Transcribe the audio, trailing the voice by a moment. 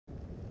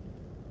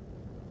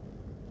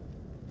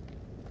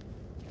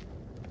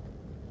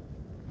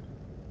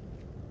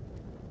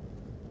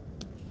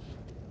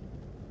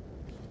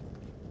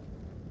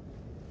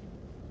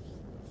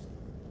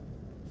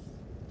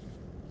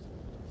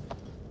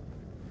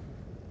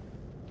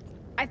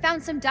I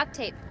found some duct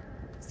tape.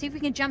 See if we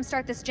can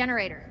jumpstart this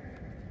generator.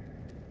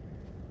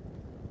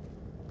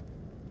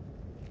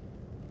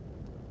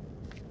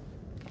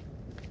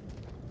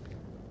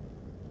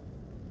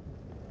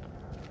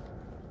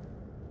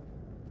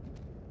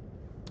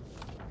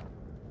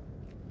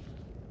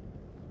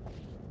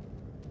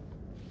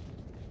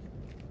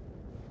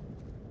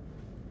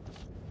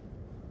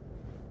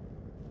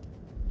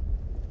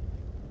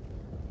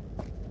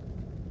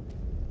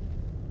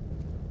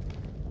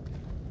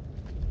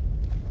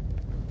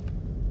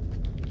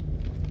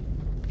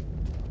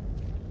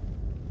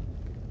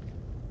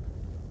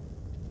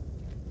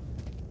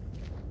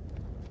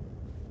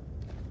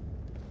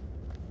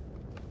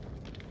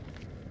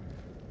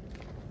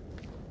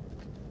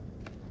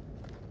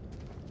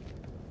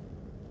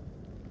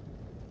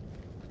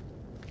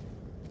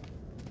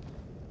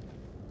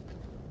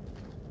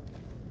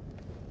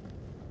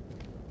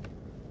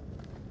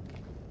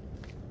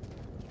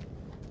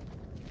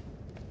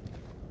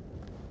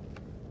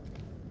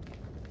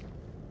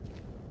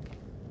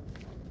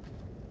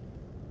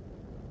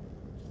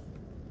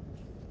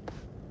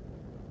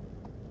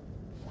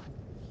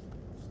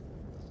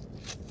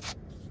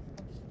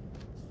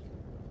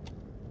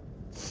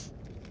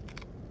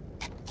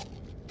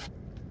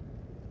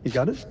 You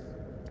got it?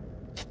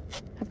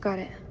 I've got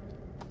it.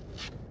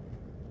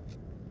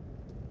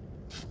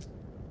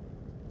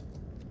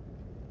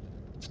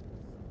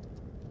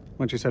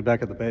 What you said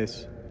back at the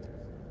base,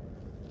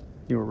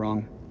 you were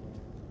wrong.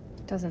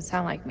 Doesn't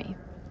sound like me.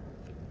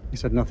 You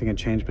said nothing had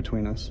changed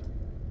between us.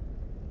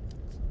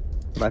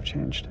 But I've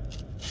changed.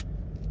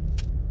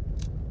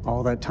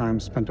 All that time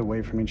spent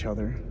away from each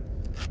other,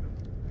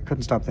 I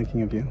couldn't stop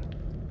thinking of you.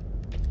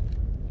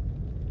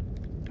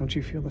 Don't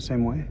you feel the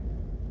same way?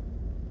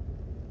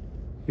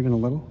 Even a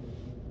little?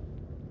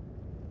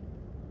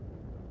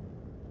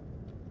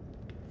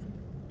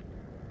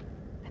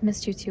 I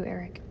missed you too,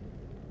 Eric.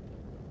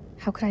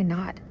 How could I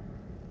not?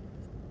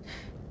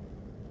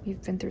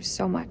 We've been through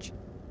so much.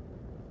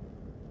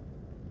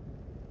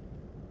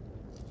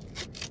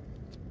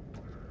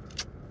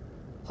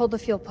 Hold the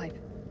fuel pipe.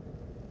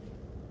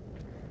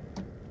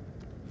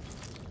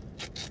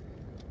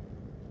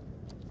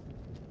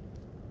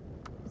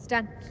 It's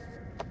done.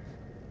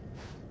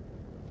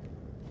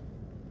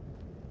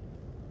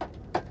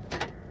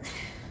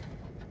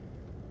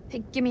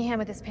 Hey, give me a hand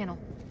with this panel.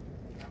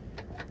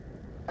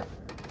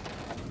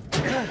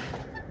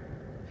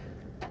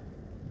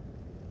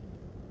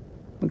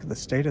 Look at the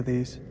state of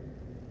these.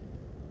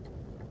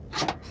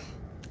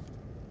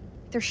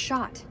 They're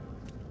shot.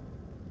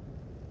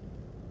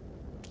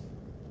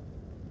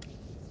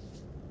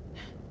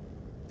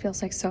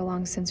 Feels like so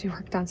long since we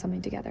worked on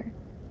something together.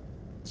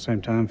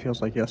 Same time,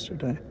 feels like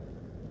yesterday.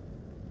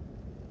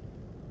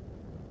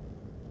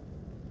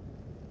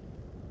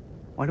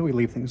 Why do we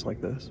leave things like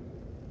this?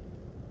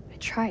 I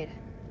tried.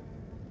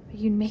 But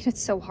you made it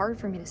so hard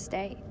for me to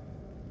stay.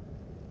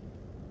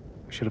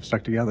 We should have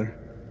stuck together.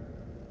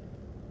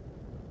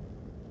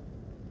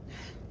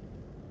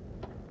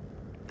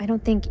 I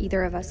don't think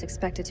either of us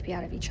expected to be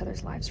out of each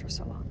other's lives for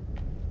so long.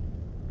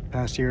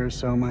 Past year or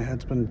so, my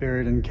head's been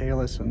buried in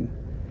Kalis, and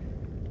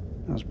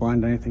I was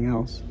blind to anything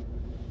else.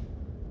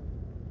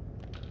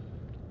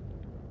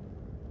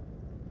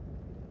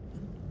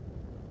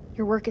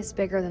 Your work is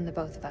bigger than the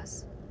both of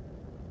us.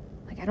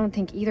 Like, I don't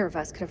think either of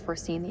us could have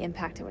foreseen the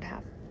impact it would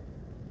have.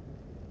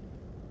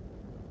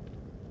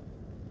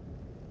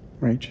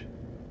 Rach.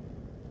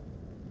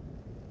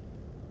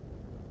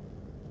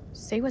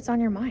 Say what's on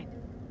your mind.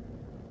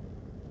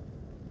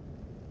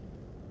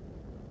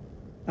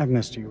 I've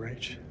missed you,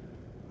 Rach.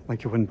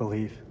 Like you wouldn't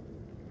believe.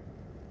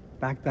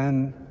 Back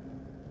then,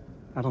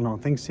 I don't know,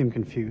 things seemed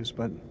confused,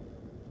 but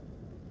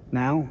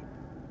now,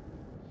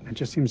 it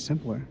just seems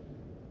simpler.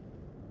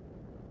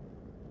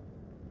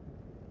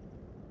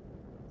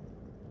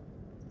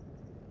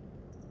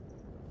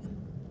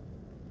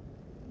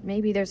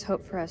 Maybe there's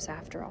hope for us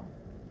after all.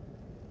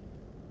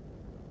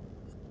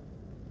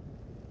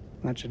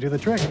 That should do the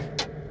trick.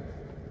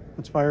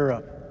 Let's fire her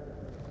up.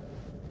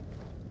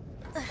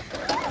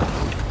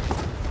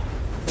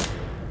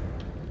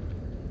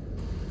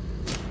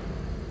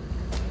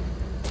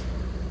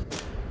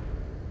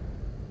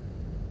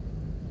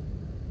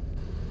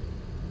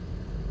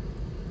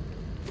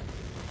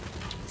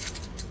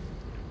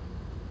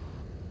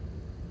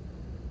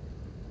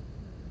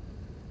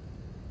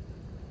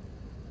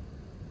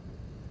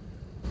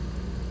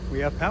 We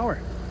have power.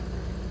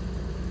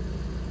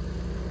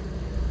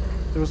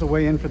 There was a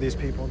way in for these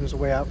people. There's a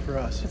way out for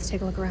us. Let's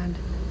take a look around.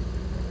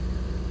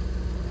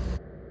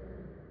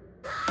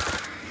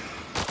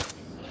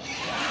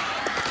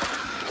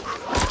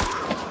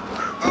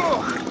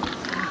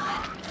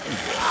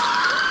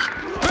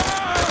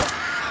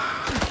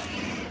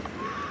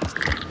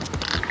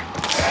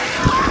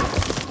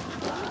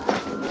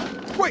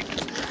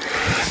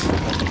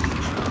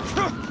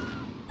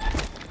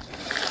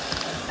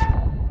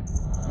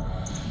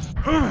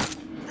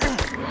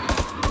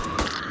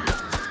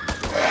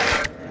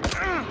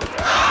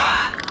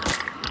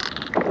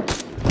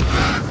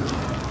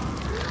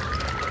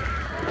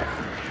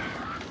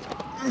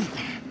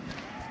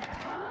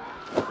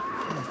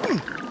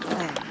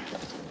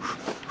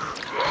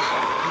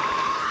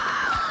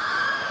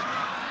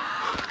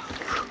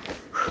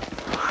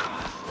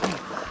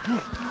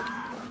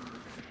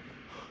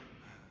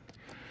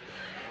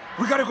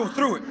 We gotta go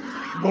through it.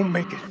 You won't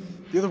make it.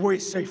 The other way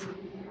is safer.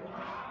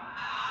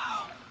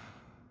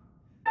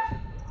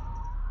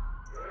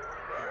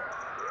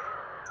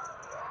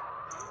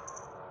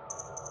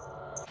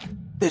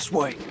 This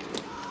way.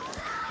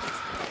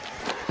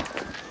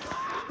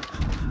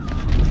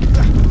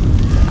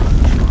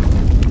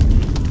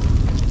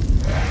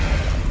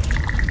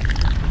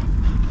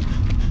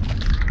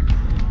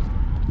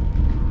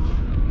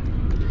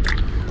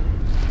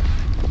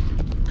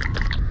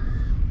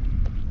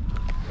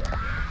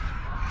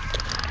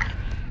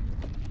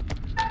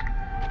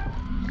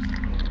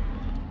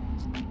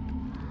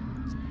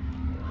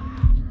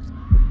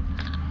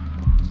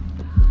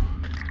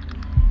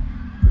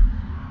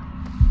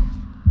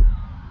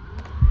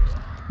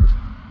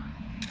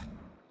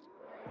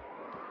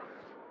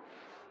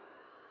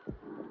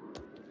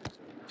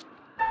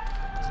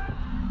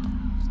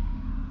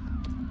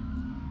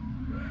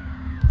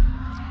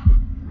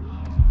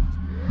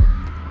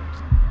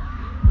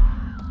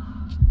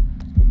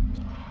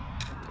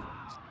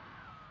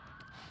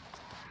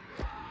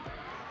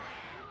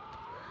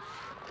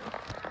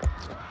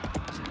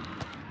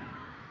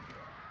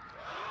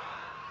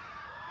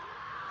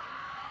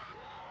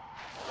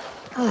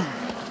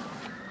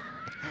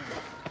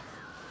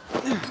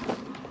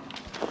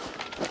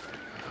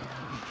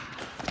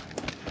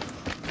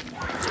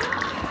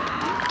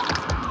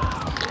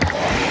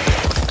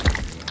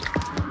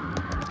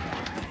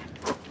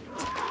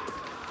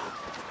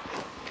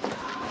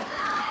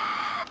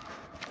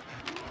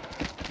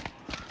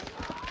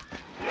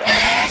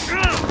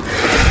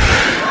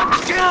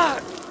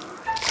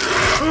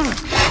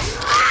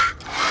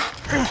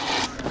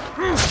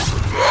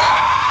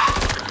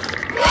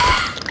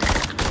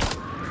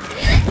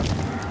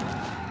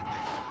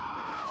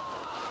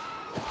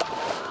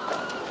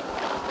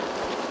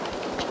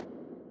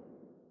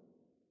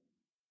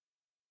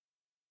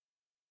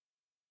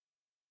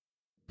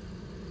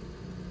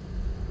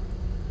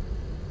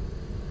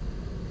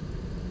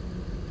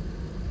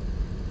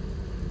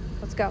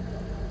 Let's go.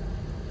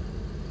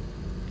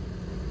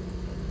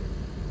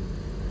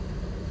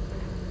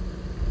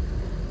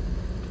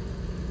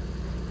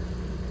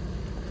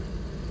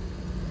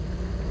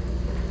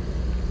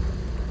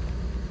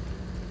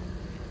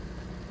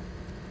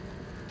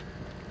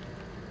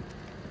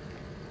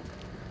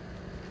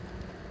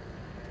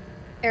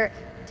 Eric,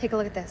 take a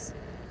look at this.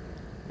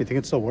 You think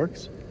it still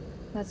works?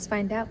 Let's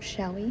find out,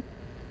 shall we?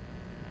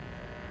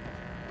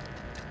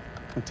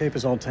 The tape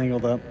is all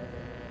tangled up.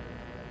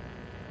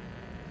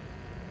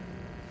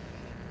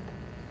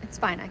 It's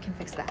fine, I can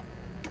fix that.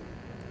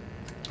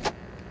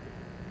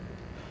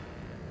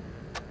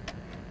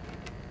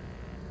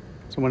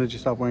 So when did you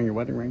stop wearing your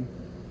wedding ring?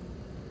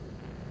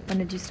 When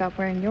did you stop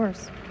wearing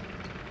yours?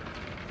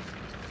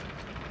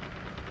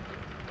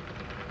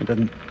 I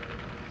didn't.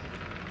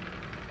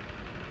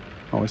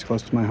 Always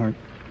close to my heart.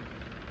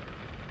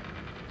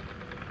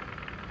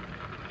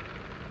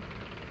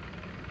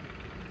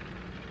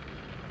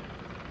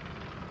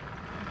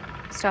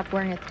 Stopped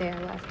wearing it the day I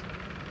left.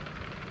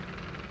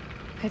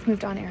 I've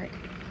moved on, Eric.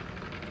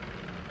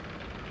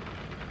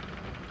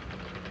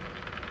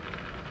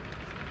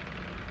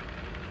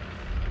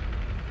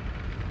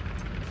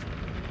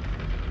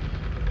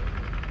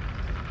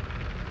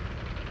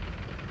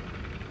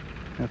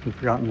 I haven't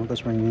forgotten what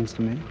this ring means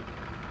to me.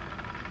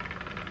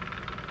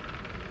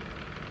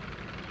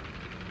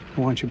 I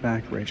want you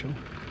back, Rachel.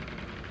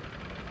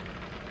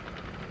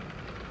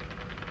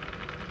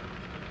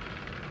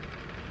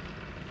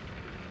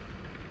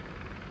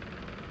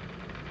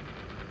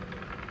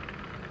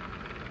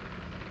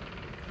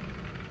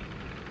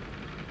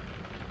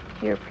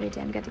 We were pretty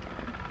damn good together.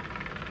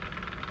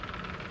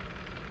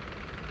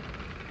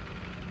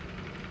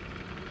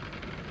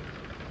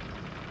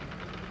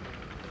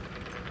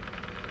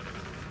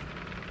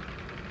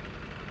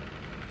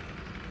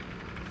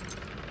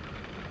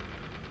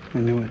 I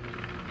knew it.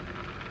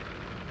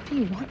 What do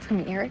you want from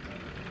me, Eric?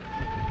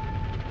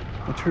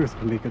 The truth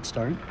would be a good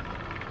start.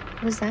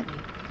 What does that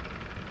mean?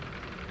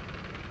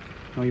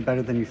 I know you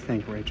better than you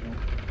think, Rachel.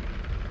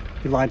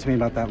 You lied to me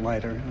about that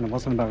lighter, and it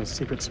wasn't about a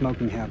secret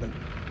smoking habit.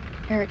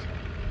 Eric,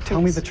 Tell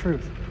me please. the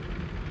truth.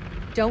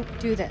 Don't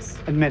do this.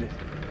 Admit it.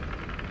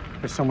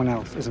 There's someone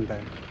else, isn't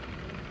there?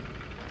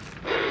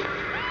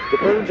 The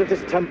bones of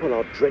this temple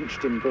are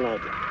drenched in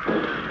blood.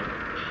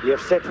 We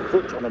have set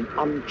foot on an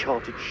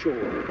uncharted shore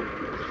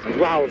and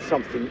roused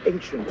something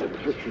ancient and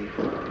wicked.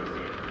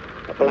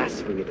 A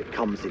blasphemy that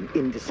comes in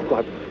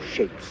indescribable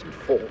shapes and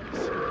forms.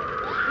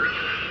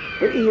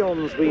 For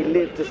eons we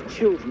lived as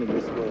children in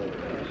this world,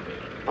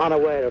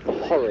 unaware of the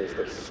horrors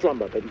that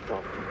slumber beneath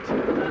our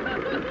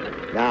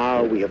feet.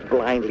 Now we have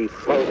blindly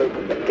thrown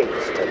open the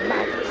gates to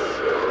madness.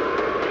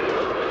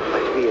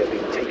 I fear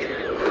being taken,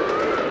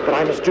 but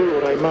I must do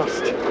what I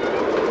must.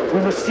 We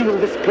must seal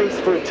this place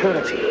for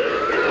eternity,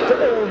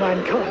 to all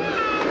mankind.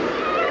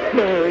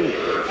 Mary,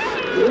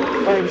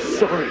 I am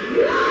sorry.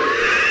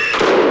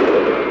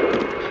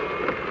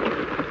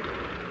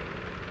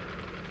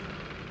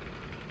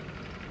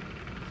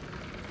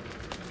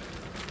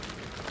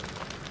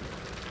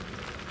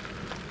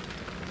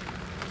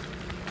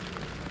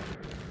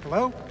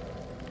 Hello?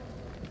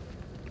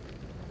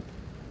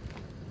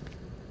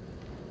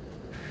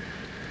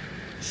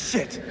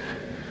 Shit!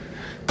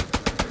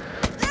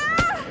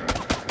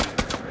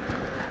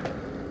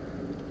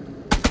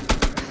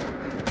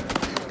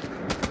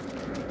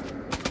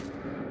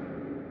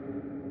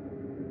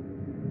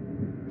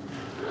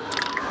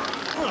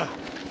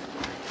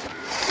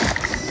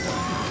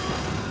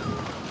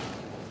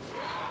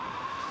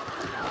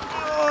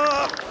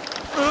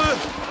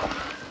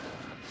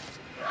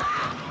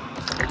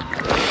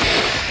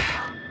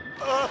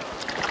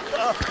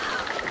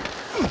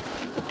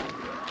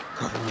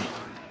 Cover me.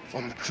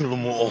 I'm gonna kill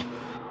them all.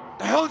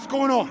 The hell is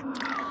going on?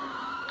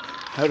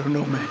 I don't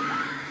know, man.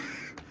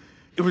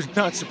 It was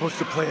not supposed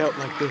to play out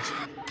like this.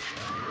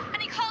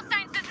 Any call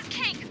signs? This is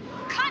King.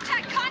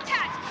 Contact,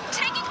 contact!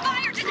 Taking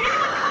fire! Did anyone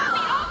call me?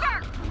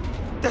 Over!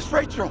 That's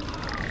Rachel!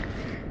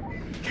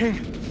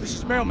 King, this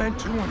is Mailman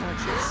 2-1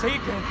 actually. Say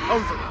again.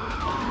 Over.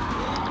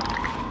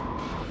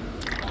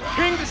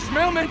 King, this is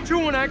Mailman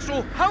 2-1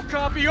 actual. How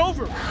copy?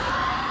 Over.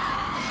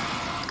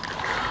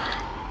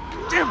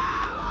 Damn it!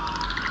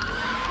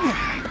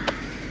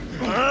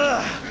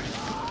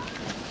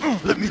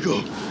 Let me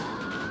go.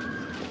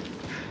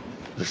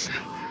 Listen,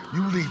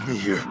 you leave me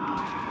here.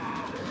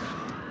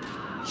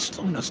 He's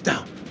slowing us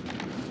down.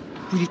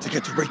 We need to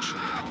get to Rachel.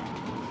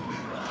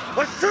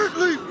 I said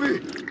leave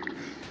me!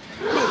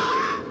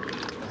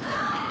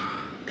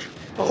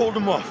 I'll hold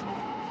him off.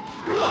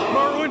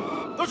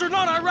 Marwin, those are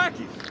not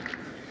Iraqis.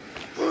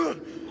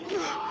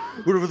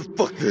 Whatever the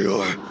fuck they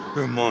are,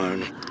 they're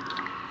mine.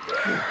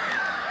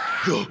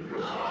 Go.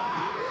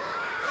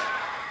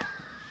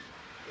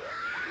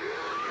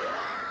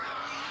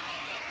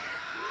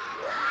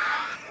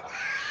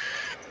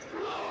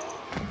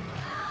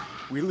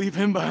 We leave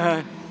him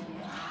behind,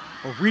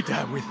 or we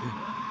die with him.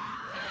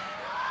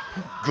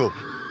 Go.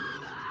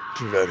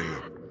 Get out of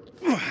here.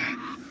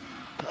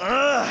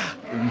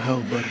 In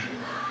hell, buddy.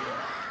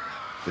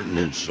 And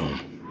then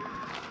some.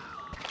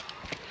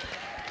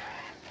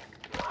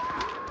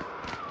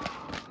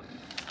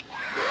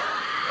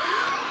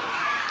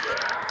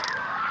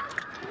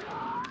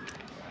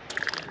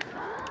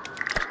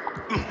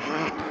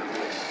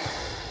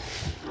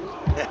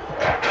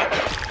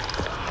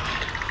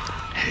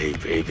 Hey,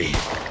 baby.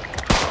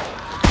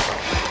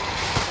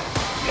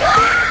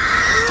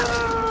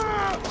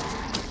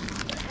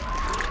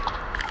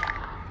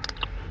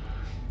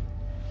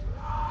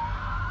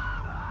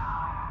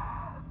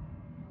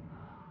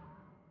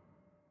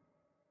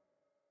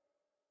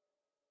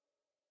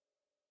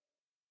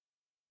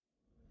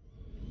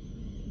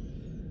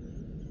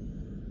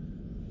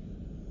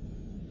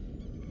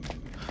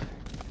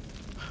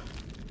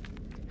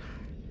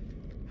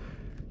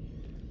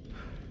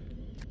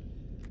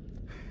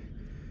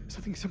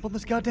 Something simple in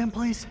this goddamn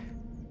place?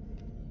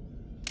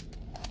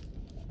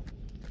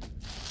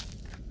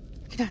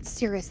 You're not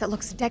serious. That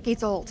looks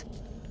decades old.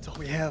 That's all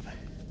we have.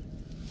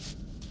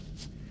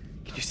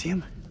 Can you see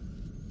him?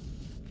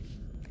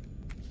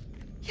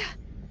 Yeah,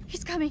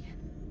 he's coming.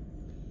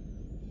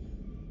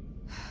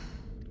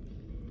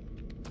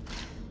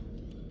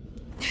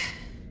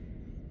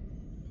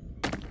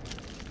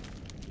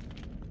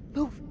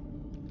 Move.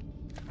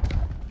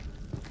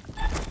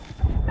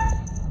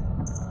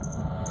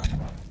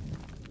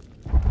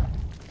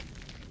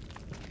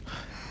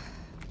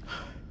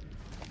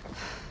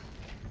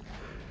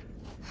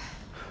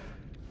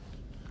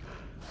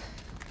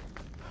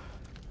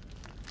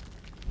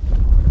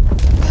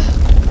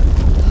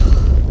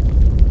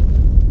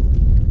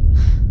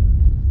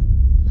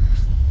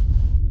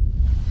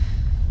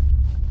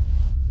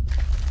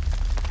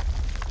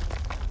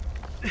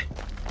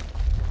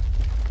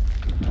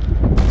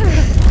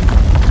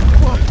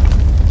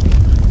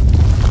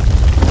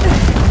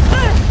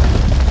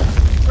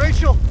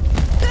 Rachel!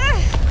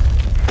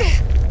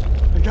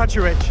 I got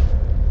you, Rach.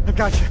 I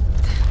got you.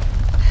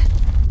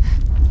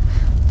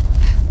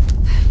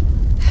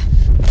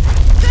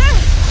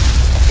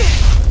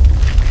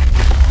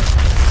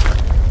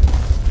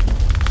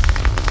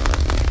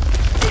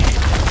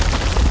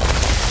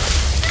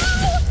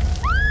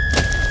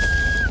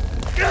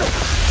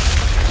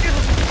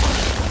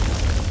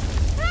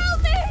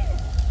 Help me!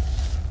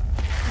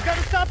 You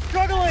gotta stop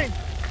struggling!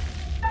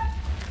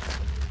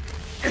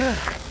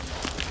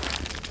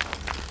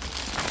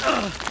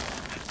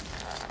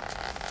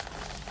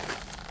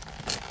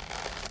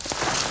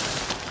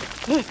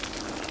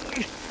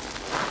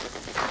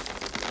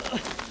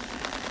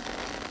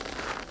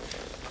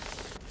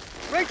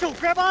 Rachel,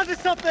 grab onto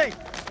something!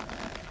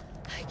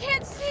 I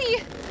can't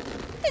see.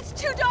 It's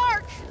too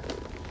dark.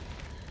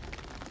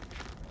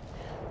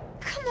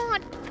 Come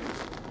on.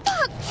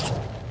 Fuck!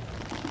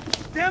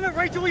 Damn it,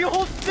 Rachel, will you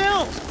hold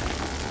still?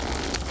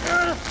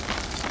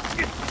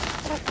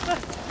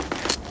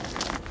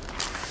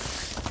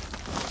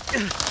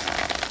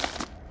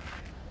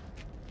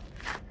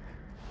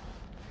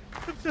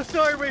 I'm so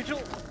sorry,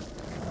 Rachel.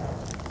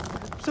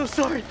 I'm so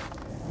sorry.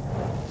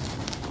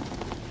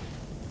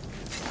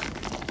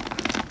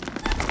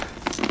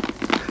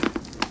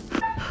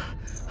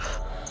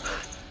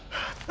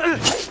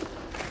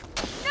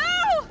 No!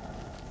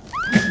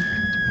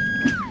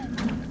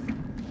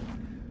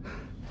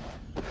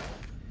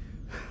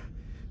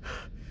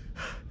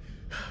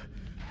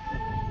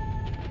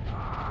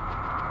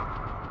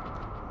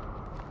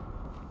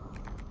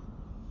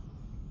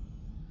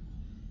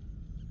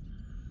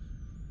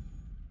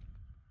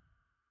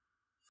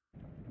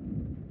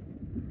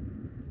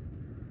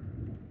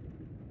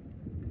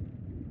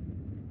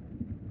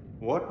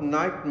 What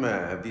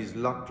nightmare have these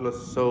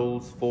luckless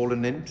souls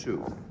fallen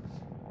into?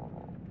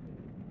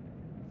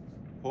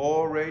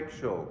 Poor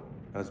Rachel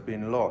has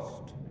been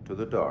lost to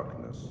the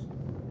darkness.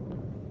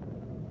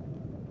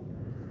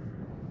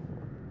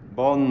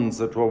 Bonds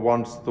that were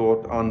once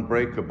thought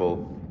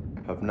unbreakable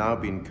have now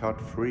been cut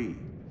free.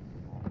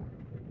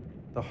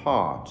 The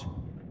heart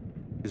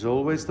is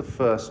always the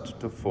first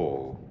to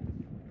fall.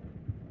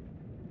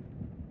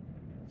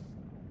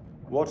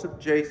 What of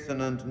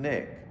Jason and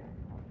Nick?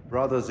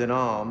 Brothers in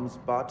arms,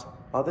 but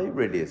are they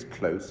really as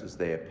close as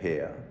they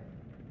appear?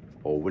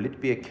 Or will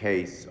it be a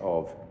case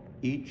of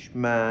each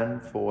man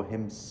for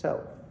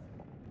himself?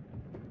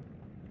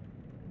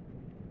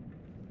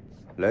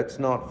 Let's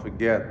not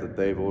forget that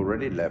they've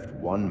already left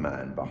one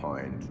man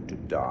behind to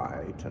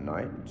die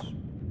tonight.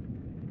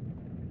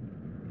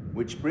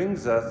 Which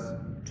brings us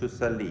to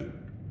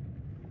Salim.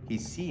 He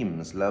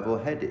seems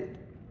level-headed,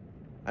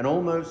 an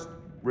almost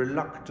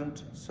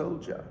reluctant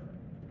soldier,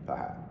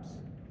 perhaps.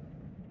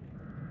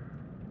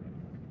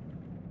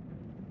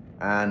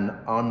 An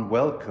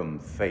unwelcome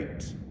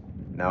fate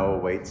now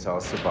awaits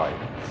our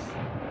survivors,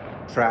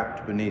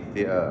 trapped beneath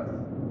the earth,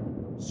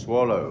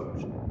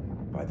 swallowed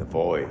by the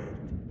void.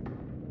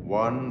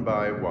 One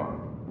by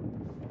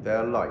one,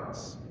 their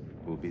lights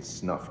will be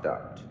snuffed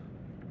out,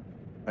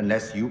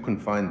 unless you can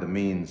find the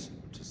means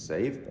to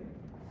save them.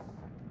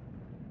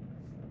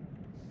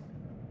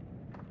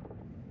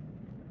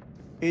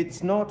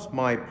 It's not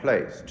my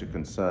place to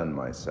concern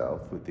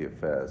myself with the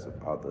affairs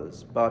of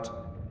others,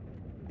 but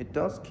it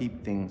does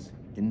keep things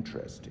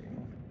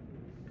interesting.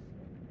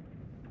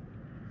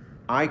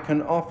 I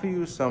can offer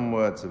you some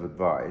words of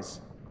advice,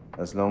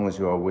 as long as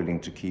you are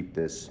willing to keep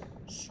this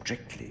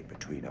strictly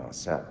between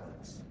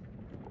ourselves.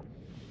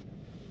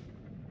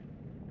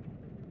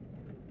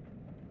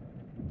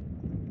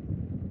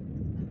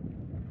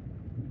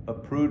 A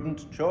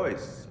prudent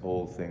choice,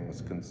 all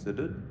things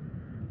considered.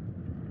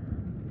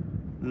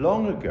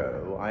 Long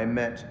ago, I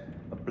met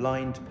a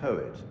blind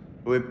poet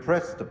who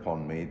impressed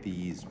upon me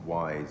these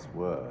wise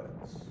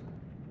words.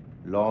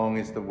 Long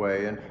is the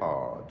way and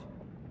hard,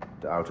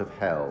 and out of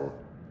hell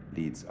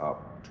leads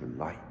up to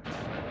light.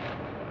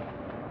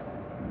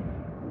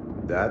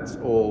 That's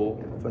all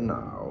for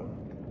now.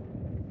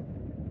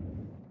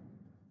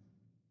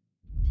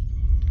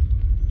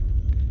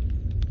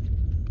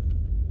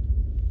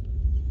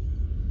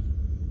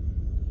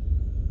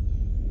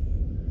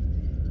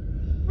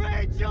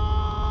 Rachel!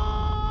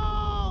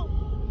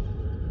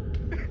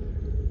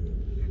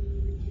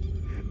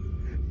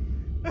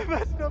 I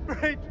messed up,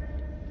 Rach.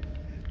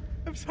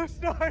 I'm so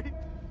sorry.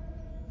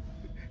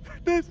 For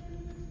this.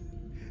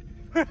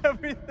 For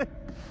everything.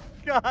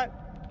 God.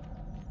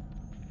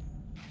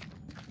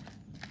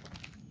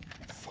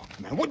 Fuck,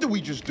 man, what did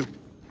we just do?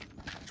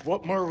 It's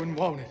what Merwin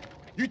wanted.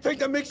 You think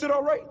that makes it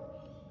all right?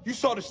 You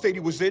saw the state he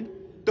was in.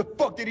 The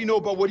fuck did he know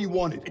about what he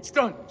wanted? It's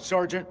done,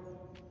 Sergeant.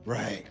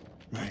 Right.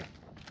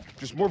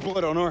 Just more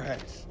blood on our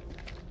hands.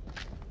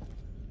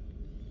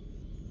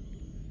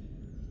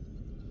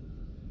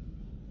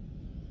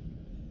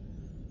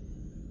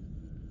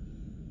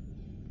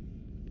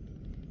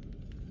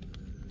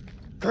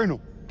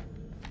 Colonel,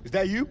 is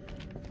that you?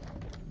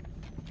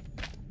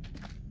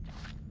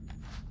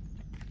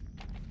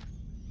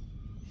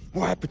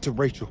 What happened to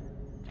Rachel?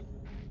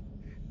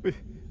 We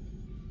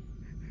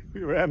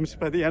were ambushed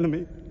by the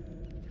enemy.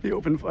 He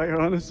opened fire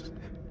on us.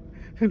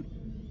 And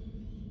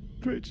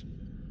Rach,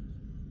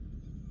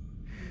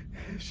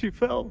 she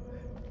fell.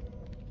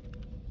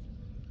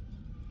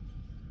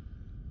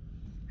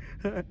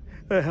 I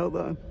held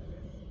on.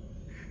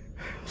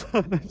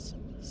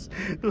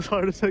 As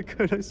hard as I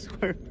could, I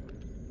swear.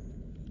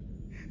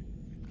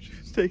 She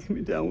was taking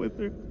me down with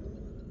her.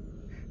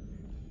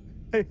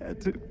 I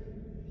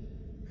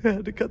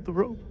had to cut the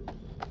rope.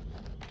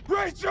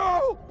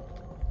 Rachel!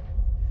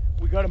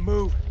 We gotta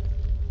move.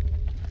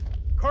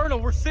 Colonel,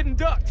 we're sitting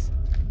ducks.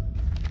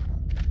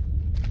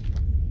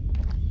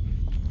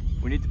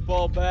 We need to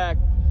fall back,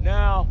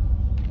 now.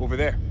 Over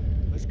there.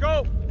 Let's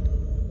go!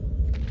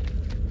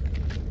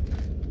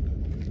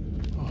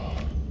 Oh.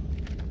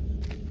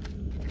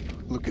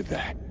 Look at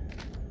that.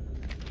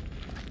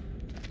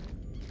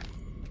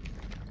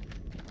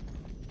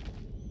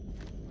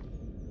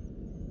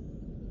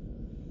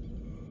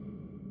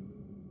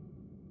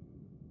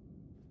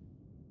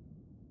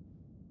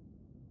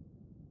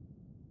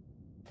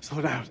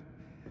 Slow down.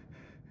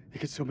 You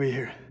can still be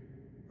here.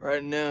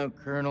 Right now,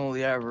 Colonel,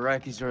 the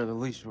Iraqis are the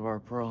least of our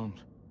problems.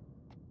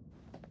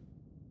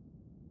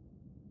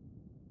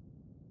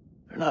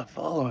 They're not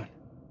following.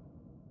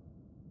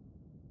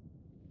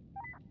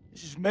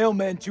 This is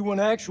Mailman 2-1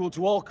 actual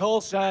to all call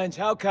signs.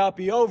 How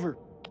copy? Over.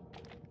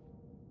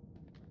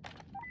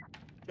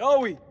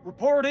 Joey,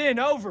 report in.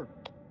 Over.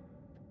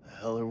 The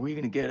hell are we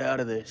gonna get out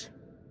of this?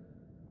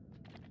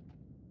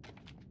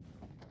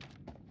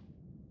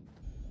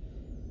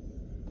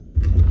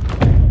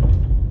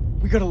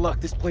 We gotta lock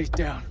this place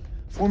down.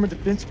 Form a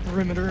defense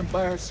perimeter and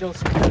buy ourselves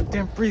some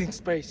goddamn breathing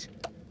space.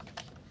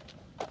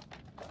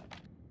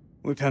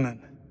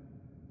 Lieutenant,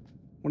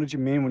 what did you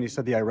mean when you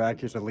said the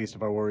Iraqis are the least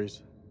of our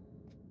worries?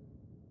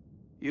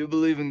 You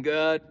believe in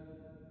God?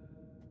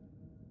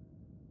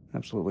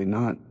 Absolutely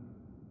not.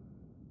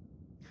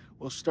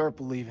 Well, start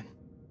believing.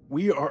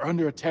 We are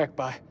under attack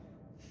by...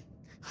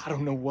 I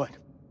don't know what.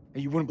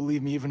 And you wouldn't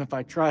believe me even if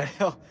I tried.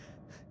 Hell,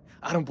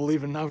 I don't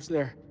believe in out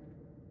there.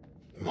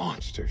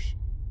 Monsters.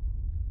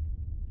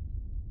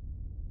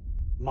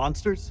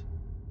 Monsters?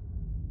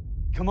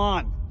 Come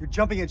on, you're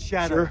jumping at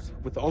shadows. Sir,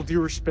 with all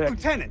due respect...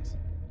 Lieutenant,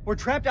 we're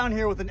trapped down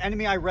here with an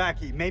enemy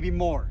Iraqi, maybe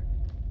more.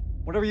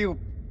 Whatever you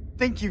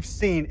think you've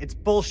seen, it's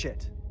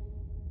bullshit.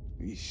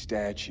 These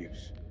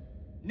statues.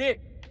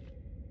 Nick,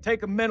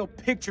 take a mental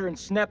picture and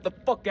snap the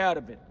fuck out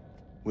of it.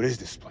 What is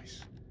this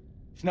place?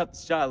 It's not the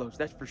silos,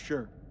 that's for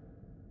sure.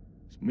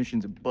 This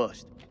mission's a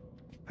bust.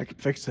 I can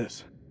fix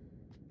this.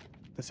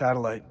 The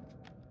satellite.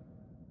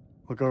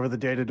 Look over the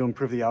data to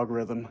improve the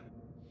algorithm.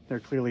 There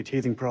are clearly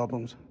teething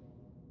problems.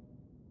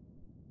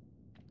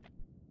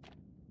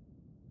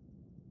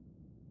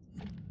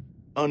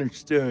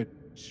 Understood,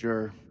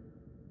 sir.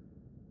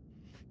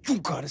 You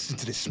got us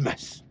into this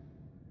mess.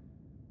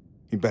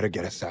 You better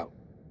get us out.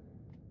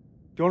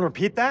 Do you want to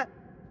repeat that?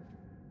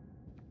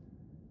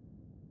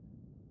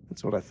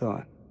 That's what I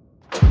thought.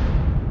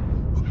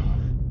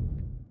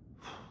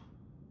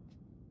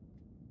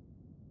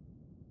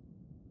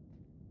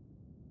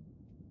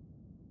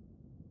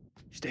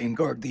 Stay and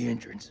guard the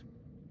entrance.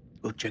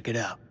 We'll check it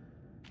out.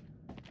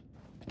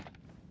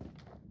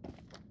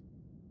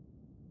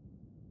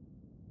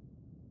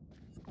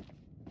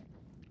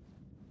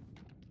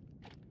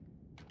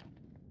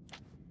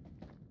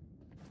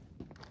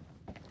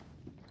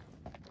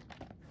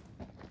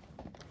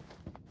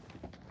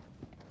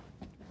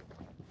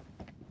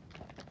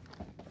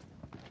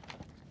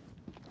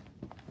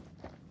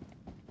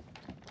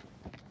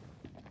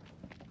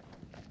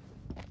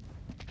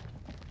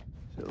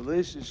 So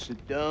this is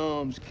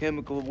Saddam's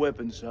chemical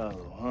weapon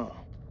silo, huh?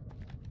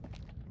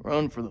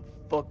 Run for the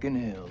fucking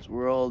hills.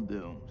 We're all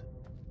doomed.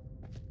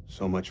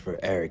 So much for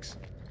Eric's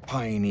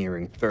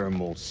pioneering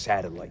thermal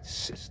satellite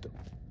system.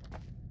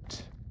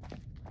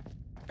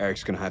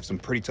 Eric's gonna have some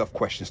pretty tough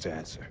questions to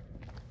answer.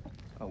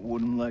 I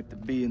wouldn't like to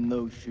be in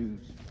those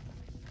shoes.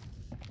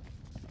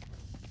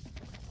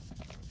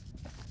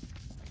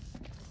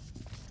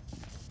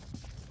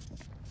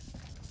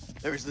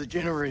 There's the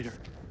generator.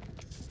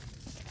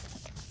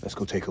 Let's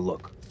go take a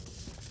look.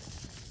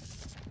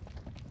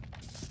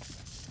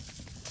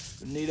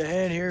 Need a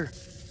hand here?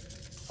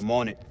 I'm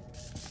on it.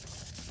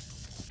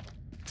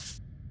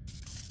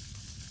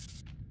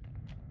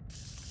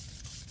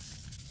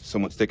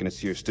 Someone's taking a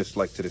serious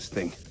dislike to this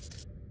thing.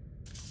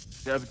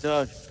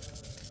 Sabotage.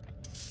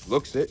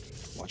 Looks it.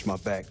 Watch my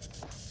back.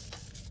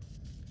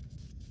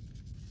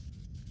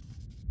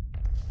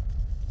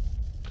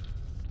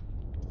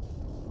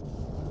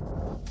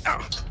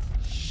 Ah,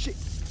 shit.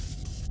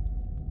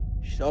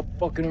 Stop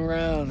fucking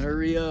around.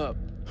 Hurry up.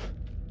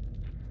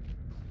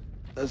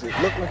 Does it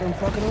look like I'm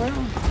fucking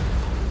around?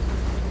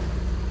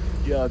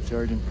 Good job,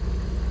 Sergeant.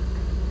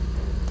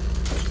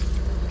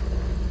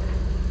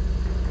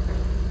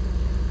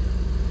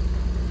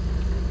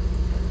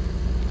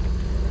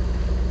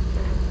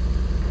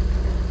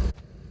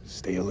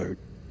 Stay alert.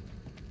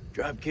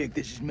 Dropkick,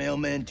 this is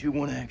Mailman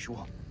 2-1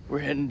 actual. We're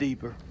heading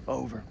deeper.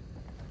 Over.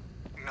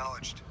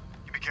 Acknowledged.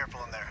 You be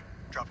careful in there.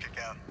 Dropkick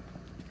out.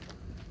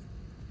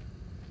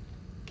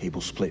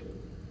 Cable split.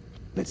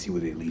 Let's see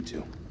where they lead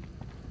to.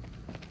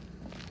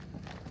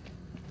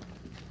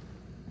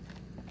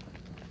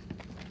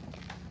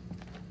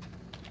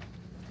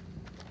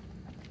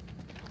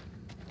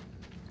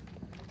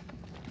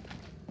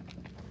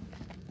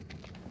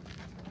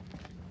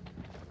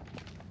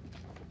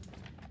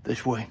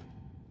 This way.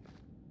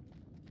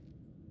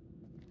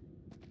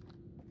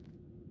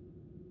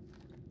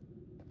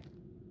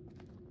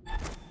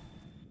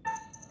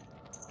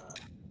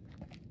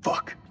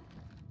 Fuck.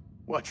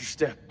 Watch your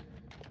step.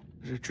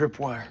 There's a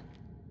tripwire.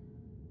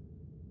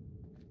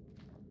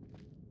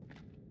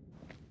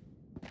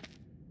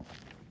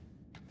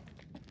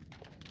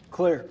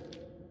 Clear.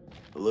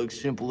 It looks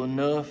simple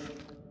enough.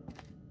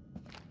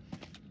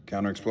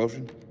 Counter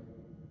explosion?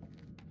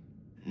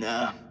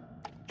 Nah.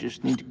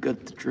 Just need to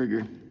cut the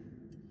trigger.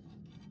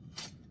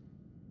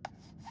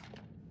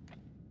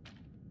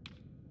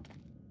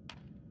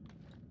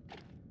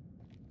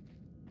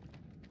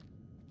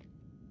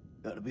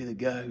 Gotta be the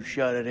guy who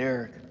shot at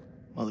Eric.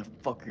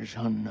 Motherfucker's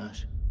hunting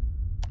us.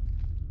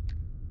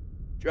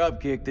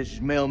 Dropkick, this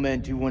is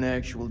Mailman 2-1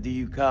 actual. Do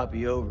you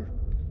copy? Over.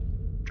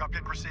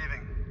 Dropkick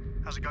receiving.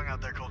 How's it going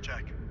out there,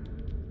 Kolchak?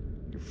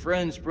 Your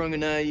friend sprung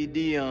an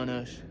IED on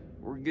us.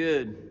 We're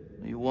good.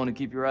 You'll want to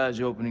keep your eyes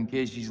open in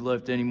case he's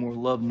left any more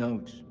love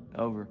notes.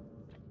 Over.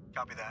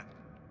 Copy that.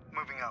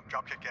 Moving up.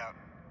 Dropkick out.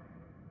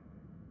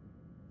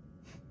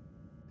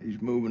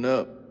 He's moving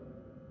up.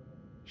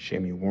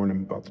 Shame you warned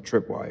him about the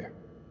tripwire.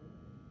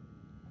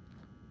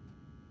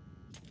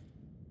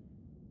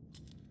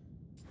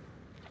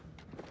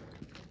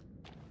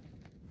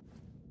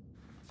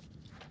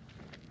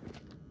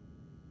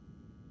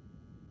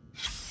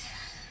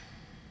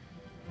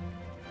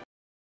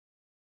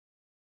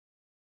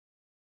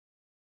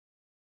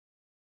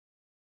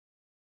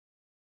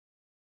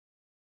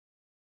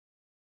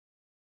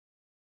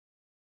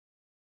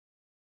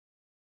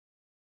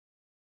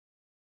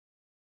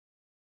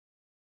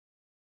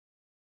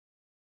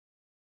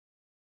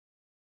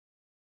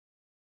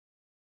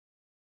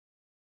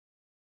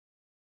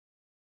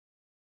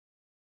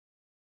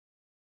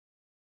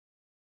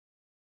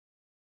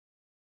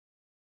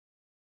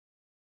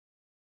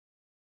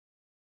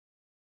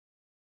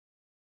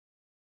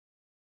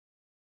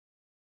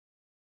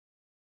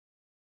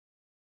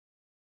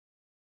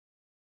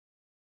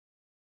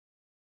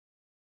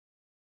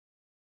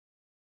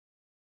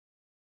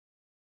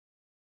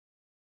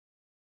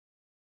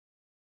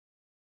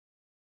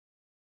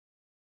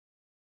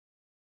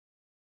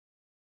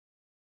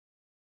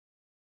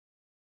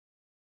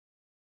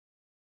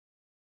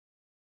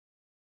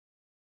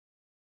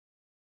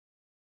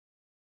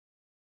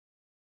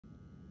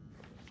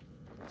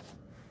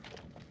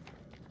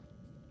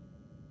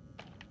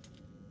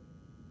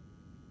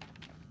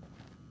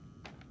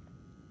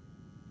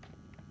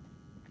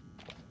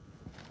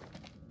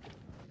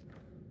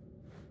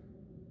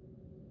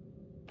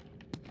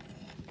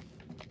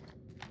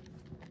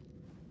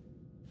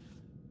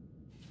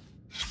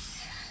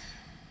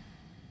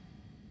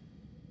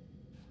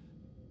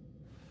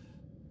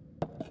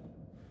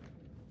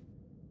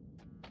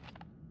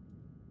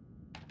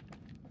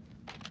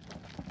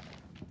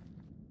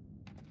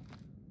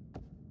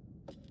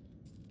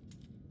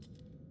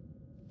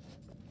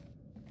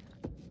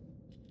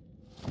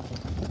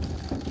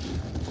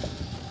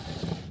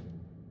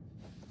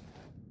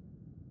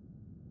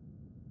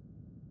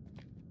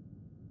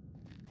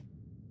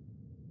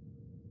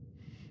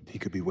 He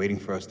could be waiting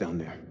for us down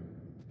there.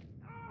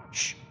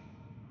 Shh.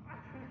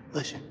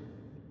 Listen.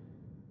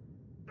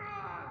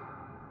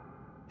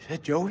 Is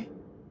that Joey?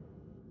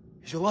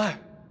 He's alive.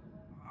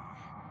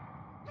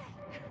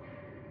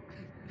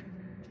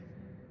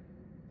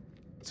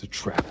 It's a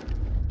trap.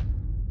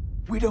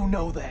 We don't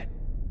know that.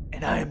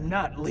 And I am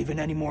not leaving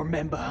any more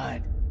men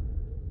behind.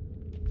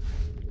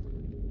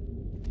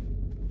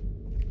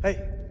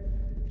 Hey,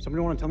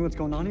 somebody want to tell me what's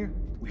going on here?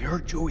 We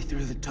heard Joey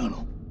through the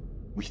tunnel.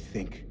 We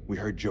think we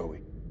heard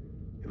Joey.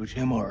 It was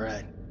him, all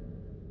right.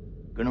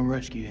 Gonna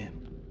rescue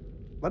him.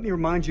 Let me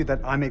remind you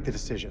that I make the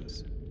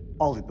decisions.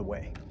 I'll lead the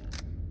way.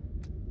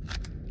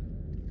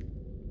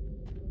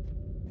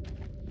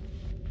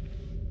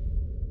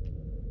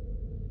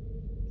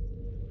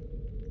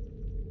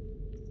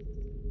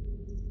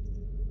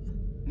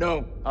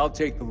 No, I'll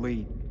take the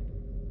lead.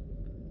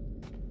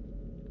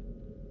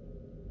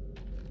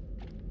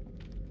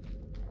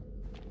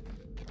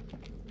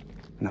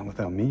 Not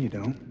without me, you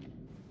don't.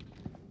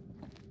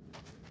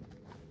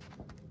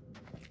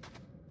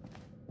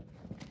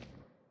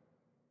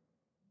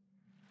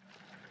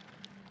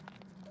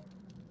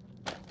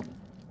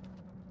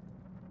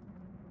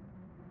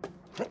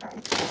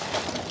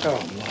 Oh,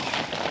 Allah.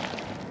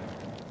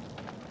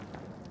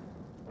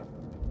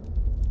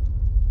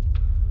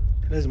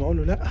 لازم اقول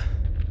له لا.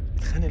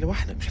 اتخانق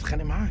لوحدك مش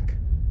هتخانق معاك.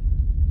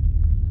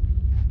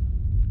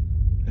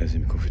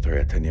 لازم يكون في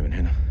طريقة تانية من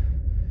هنا.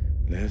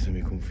 لازم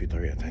يكون في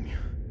طريقة تانية.